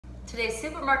Today's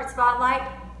supermarket spotlight,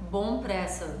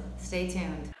 BomPreço. Stay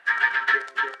tuned.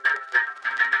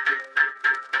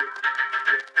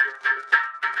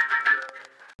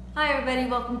 Hi everybody,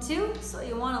 welcome to So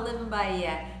You Want to Live in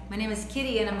Bahia. My name is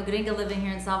Kitty and I'm a gringa living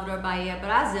here in Salvador, Bahia,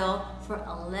 Brazil for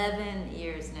 11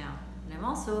 years now. And I'm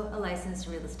also a licensed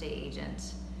real estate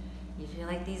agent. If you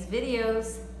like these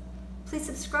videos, please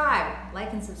subscribe.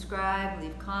 Like and subscribe,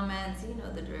 leave comments, you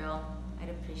know the drill. I'd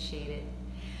appreciate it.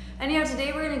 Anyhow,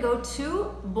 today we're going to go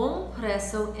to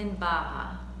BomPreço in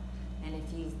Barra. And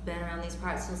if you've been around these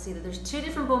parts, you'll see that there's two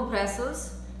different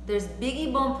BomPreços. There's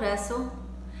Biggie BomPreço,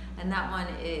 and that one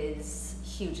is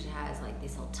huge. It has they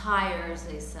sell tires,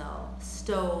 they sell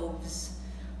stoves,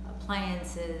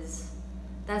 appliances.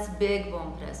 That's big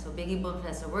BomPreço, Biggie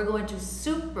BomPreço. We're going to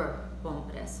Super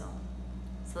BomPreço.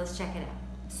 So let's check it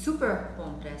out. Super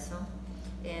BomPreço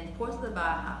in Porto de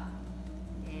Barra.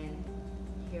 And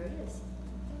here it is.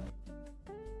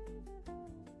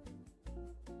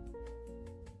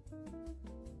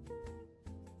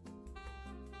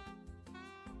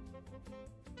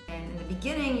 And in the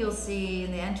beginning, you'll see,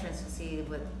 in the entrance, you'll see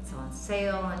what's on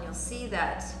sale, and you'll see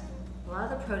that a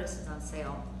lot of the produce is on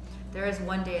sale. There is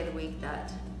one day of the week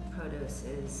that produce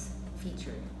is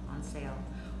featured on sale.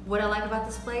 What I like about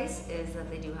this place is that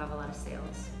they do have a lot of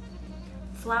sales.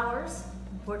 Flowers,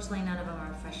 unfortunately none of them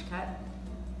are fresh cut.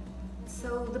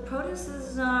 So the produce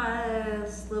is a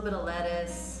little bit of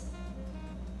lettuce.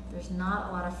 There's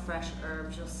not a lot of fresh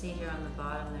herbs. You'll see here on the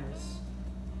bottom there's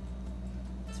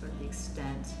sort of the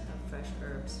extent of fresh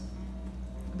herbs.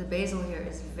 The basil here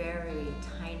is very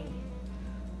tiny,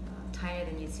 tinier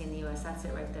than you'd see in the US. That's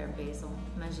it right there, basil,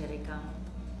 manjericão.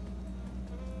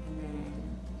 And then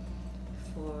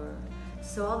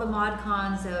so all the mod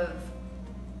cons of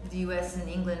the US and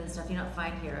England and stuff you don't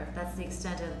find here. That's the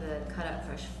extent of the cut up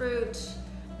fresh fruit.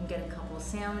 You can get a couple of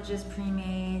sandwiches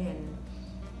pre-made, and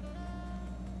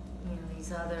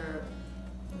these other,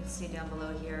 you'll see down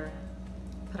below here,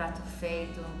 prato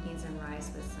feito, beans and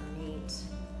rice with some meat.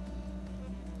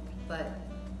 But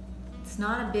it's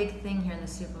not a big thing here in the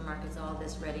supermarkets, all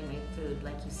this ready-made food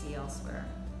like you see elsewhere.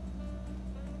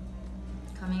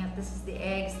 Coming up, this is the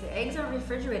eggs. The eggs are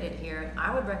refrigerated here.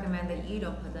 I would recommend that you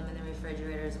don't put them in the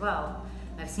refrigerator as well.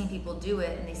 I've seen people do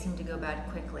it and they seem to go bad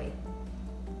quickly.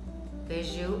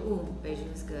 Beiju,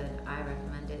 beiju is good. I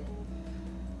recommend it.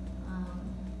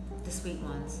 The sweet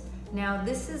ones. Now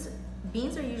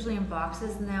beans are usually in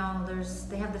boxes. Now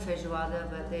they have the feijoada,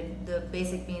 but the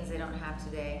basic beans they don't have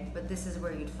today. But this is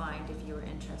where you'd find if you were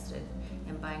interested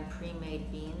in buying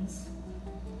pre-made beans.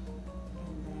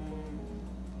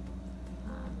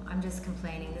 I'm just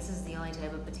complaining, this is the only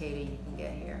type of potato you can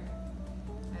get here.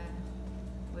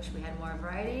 Wish we had more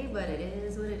variety, but it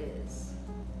is what it is.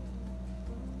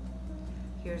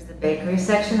 Here's the bakery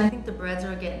section. I think the breads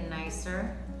are getting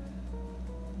nicer.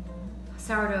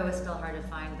 Sourdough is still hard to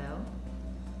find though.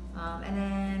 And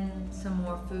then some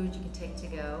more food you can take to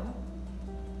go.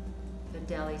 The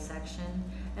deli section.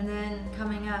 And then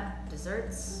coming up,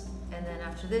 desserts. And then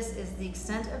after this is the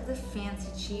extent of the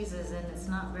fancy cheeses, and it's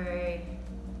not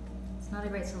a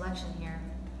great selection here.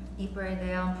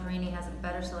 Iparraidale and Perini has a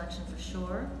better selection for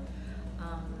sure.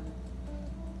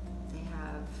 They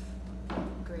have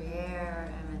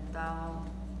Gruyere, Emmental,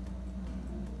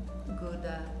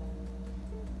 Gouda.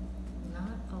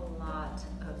 Not a lot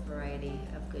of variety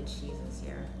of good cheeses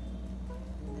here.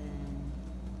 And then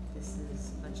this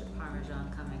is a bunch of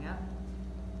Parmesan coming up.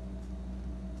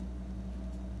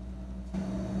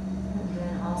 And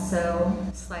then also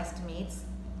sliced meats.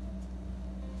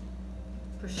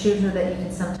 Prosciutto that you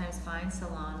can sometimes find,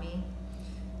 salami,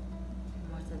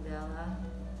 mortadella.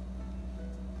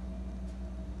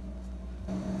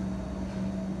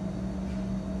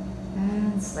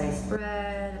 And sliced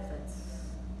bread, if that's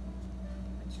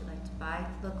what you like to buy.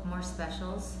 Look, more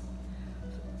specials.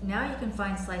 Now you can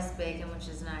find sliced bacon, which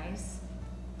is nice.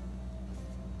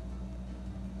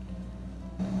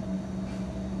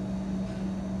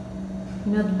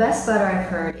 The best butter I've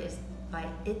heard is by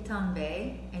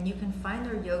Itapuã, and you can find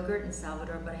their yogurt in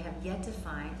Salvador, but I have yet to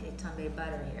find Itapuã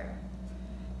butter here.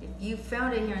 If you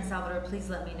found it here in Salvador, please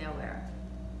let me know where.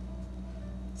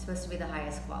 It's supposed to be the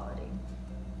highest quality.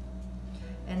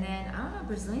 And then, I don't know,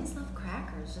 Brazilians love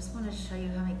crackers. Just want to show you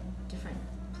how many different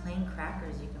plain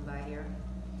crackers you can buy here.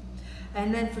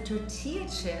 And then for tortilla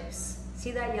chips,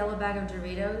 see that yellow bag of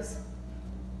Doritos?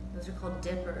 Those are called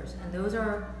dippers, and those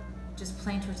are just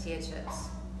plain tortilla chips,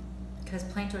 because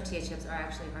plain tortilla chips are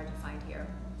actually hard to find here.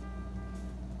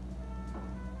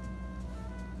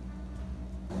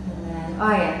 And then,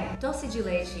 oh yeah, dulce de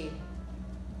leite.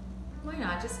 Why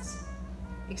not just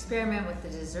experiment with the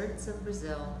desserts of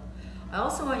Brazil? I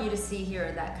also want you to see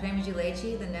here that creme de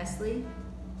leche, the Nestle,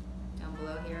 down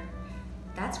below here.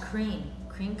 That's cream.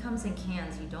 Cream comes in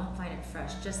cans. You don't find it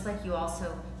fresh. Just like you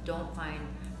also don't find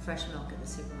fresh milk at the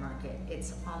supermarket.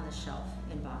 It's on the shelf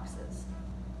in boxes.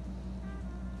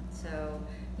 So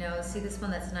now see this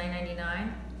one that's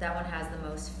 $9.99? That one has the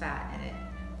most fat in it.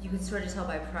 You can sort of tell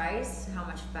by price how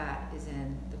much fat is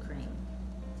in the cream.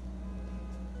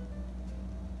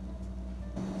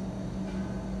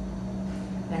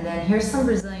 And then here's some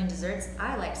Brazilian desserts.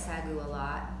 I like sagu a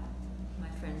lot. My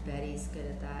friend Betty's good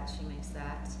at that. She makes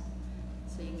that.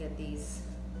 So you can get these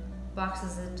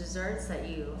boxes of desserts that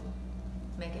you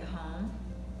make at home.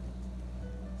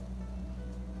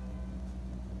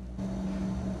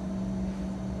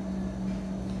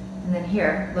 And then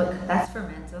here, look, that's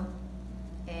fermento.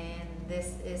 And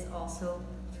this is also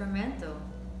fermento.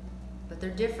 But they're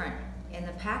different. In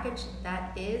the package,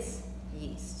 that is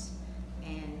yeast.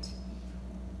 And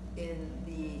in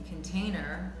the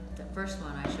container, the first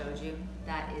one I showed you,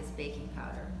 that is baking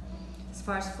powder. As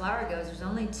far as flour goes, there's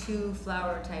only 2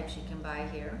 flour types you can buy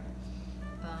here.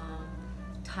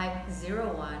 Type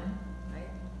 01, right?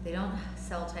 They don't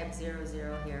sell type 00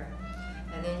 here.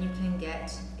 And then you can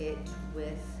get it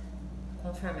with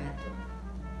con fermento,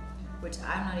 which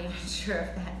I'm not even sure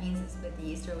if that means it's with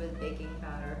yeast or with baking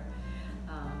powder.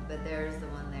 But there's the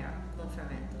one there, con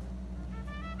fermento.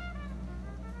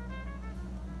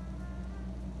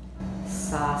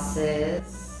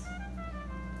 Sauces.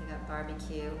 They got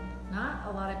barbecue. Not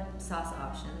a lot of sauce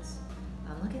options.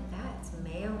 Look at that, it's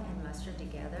mayo and mustard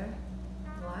together.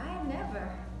 Why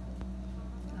never?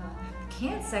 The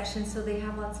canned section, so they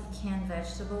have lots of canned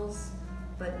vegetables,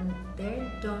 but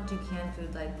they don't do canned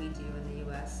food like we do in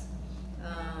the US.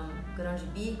 Grão de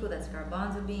bico, that's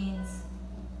garbanzo beans.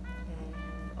 And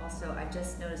also, I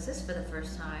just noticed this for the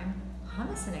first time.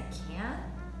 Hummus in a can?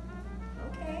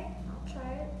 Okay, I'll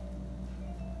try it.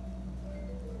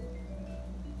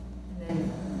 And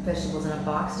then vegetables in a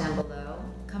box down below.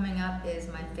 Coming up is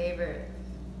my favorite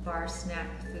bar snack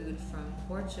food from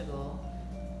Portugal.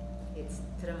 It's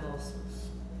tremoços.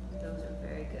 Those are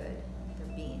very good.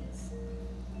 They're beans.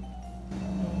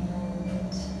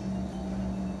 And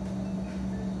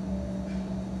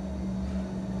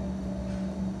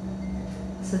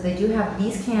so they do have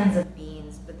these cans of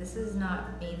beans, but this is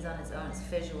not beans on its own, it's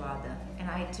feijoada.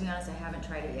 And to be honest, I haven't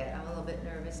tried it yet. I'm a little bit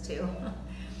nervous too.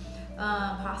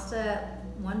 Pasta,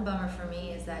 one bummer for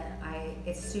me is that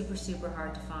it's super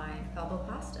hard to find elbow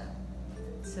pasta.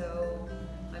 So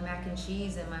my mac and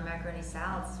cheese and my macaroni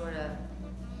salad sort of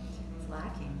is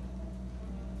lacking.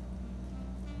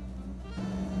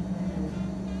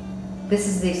 This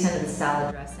is the extent of the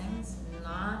salad dressings.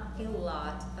 Not a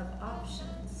lot of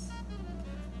options.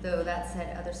 Though that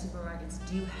said, other supermarkets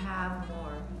do have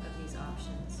more of these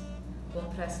options.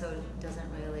 BomPreço doesn't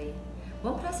really.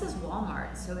 BomPreço is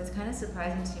Walmart, so it's kind of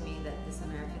surprising to me that this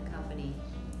American company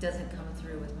doesn't come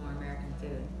through with more American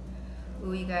food.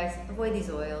 Ooh, you guys, avoid these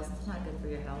oils. It's not good for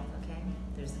your health, okay?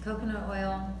 There's the coconut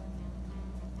oil.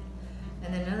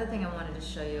 And then another thing I wanted to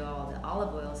show you all, the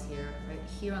olive oils here, right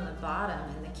here on the bottom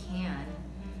in the can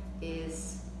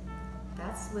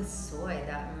that's with soy,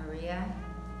 that Maria.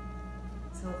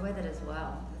 So avoid that as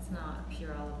well. That's not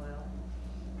pure olive oil.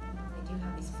 They do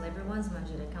have these flavored ones,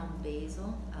 manjericão,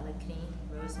 basil, alecrim,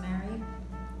 rosemary.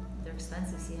 They're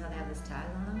expensive. See how they have this tag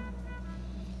on them?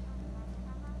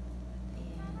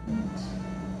 And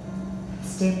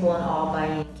staple in all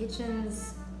Bahia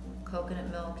kitchens,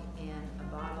 coconut milk in a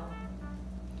bottle.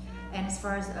 And as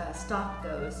far as stock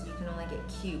goes, you can only get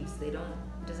cubes. It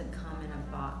doesn't come in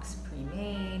a box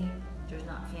pre-made. There's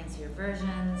not fancier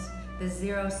versions. The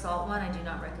 0 salt one I do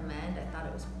not recommend. I thought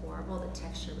it was horrible. The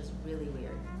texture was really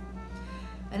weird.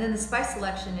 And then the spice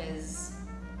selection is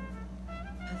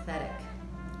pathetic.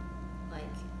 Like,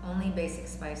 only basic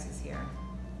spices here.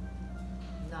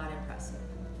 Not impressive.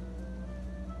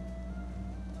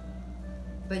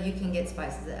 But you can get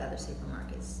spices at other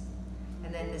supermarkets.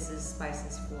 And then this is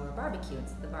spices for barbecue.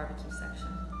 It's the barbecue section.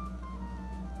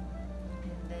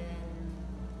 And then,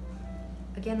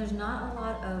 again, there's not a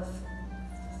lot of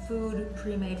food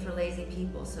pre-made for lazy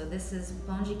people. So this is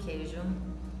pão de queijo,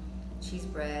 cheese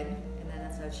bread, and then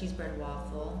that's a cheese bread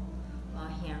waffle,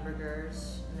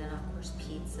 hamburgers, and then of course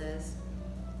pizzas.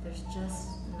 There's just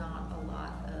not a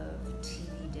lot of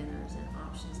TV dinners and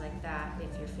options like that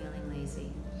if you're feeling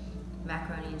lazy.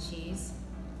 Macaroni and cheese.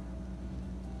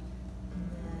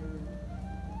 And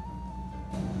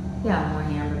then, yeah, more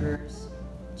hamburgers,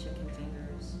 chicken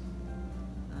fingers.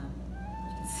 You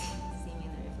can see me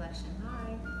in the reflection. Hi.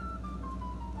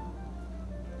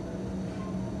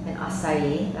 And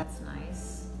acai, that's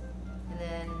nice. And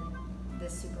then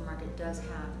this supermarket supermarket does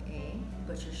have a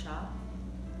butcher shop,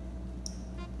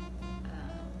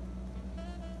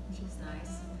 which is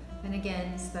nice. And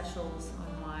again, specials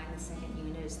on wine. The second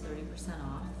unit is 30%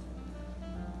 off.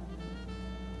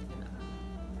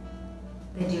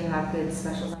 They do have good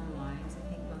specials on wines,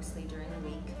 I think mostly during the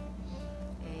week.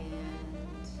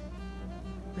 And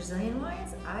Brazilian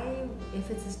wines,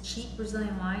 if it's a cheap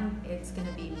Brazilian wine, it's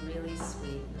gonna be really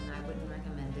sweet and I wouldn't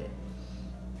recommend it.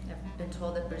 I've been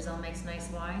told that Brazil makes nice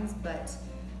wines, but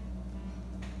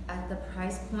at the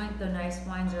price point the nice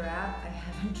wines are at, I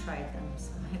haven't tried them,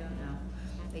 so I don't know.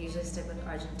 They usually stick with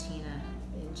Argentina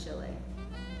and Chile.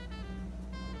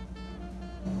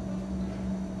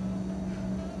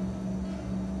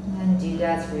 And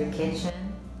doodads for your kitchen.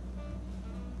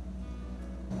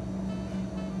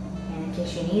 And in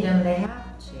case you need them, they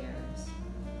have chairs.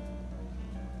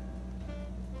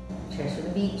 Chairs for the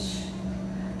beach.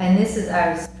 And this is,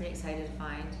 I was pretty excited to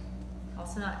find.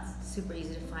 Also not super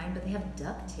easy to find, but they have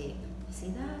duct tape. You see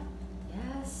that?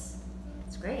 Yes,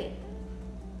 it's great.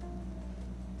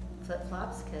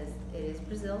 Flip-flops, because it is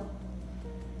Brazil.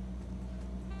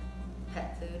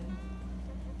 Pet food.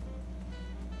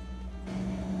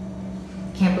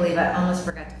 Can't believe I almost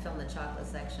forgot to film the chocolate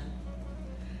section.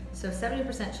 So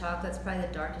 70% chocolate's probably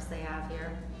the darkest they have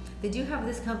here. They do have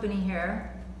this company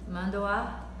here,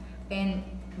 Mandoa, and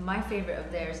my favorite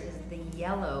of theirs is the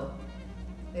yellow.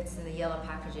 It's in the yellow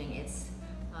packaging. It's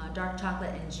dark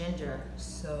chocolate and ginger.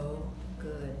 So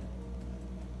good.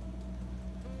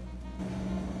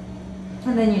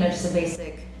 And then, just a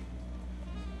basic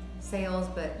sales,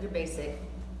 but your basic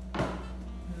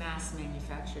mass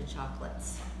manufactured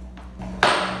chocolates.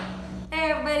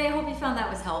 Hey everybody, I hope you found that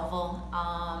was helpful.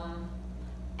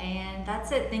 And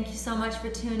that's it. Thank you so much for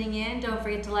tuning in. Don't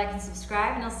forget to like and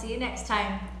subscribe, and I'll see you next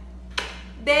time.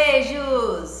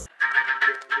 Beijos!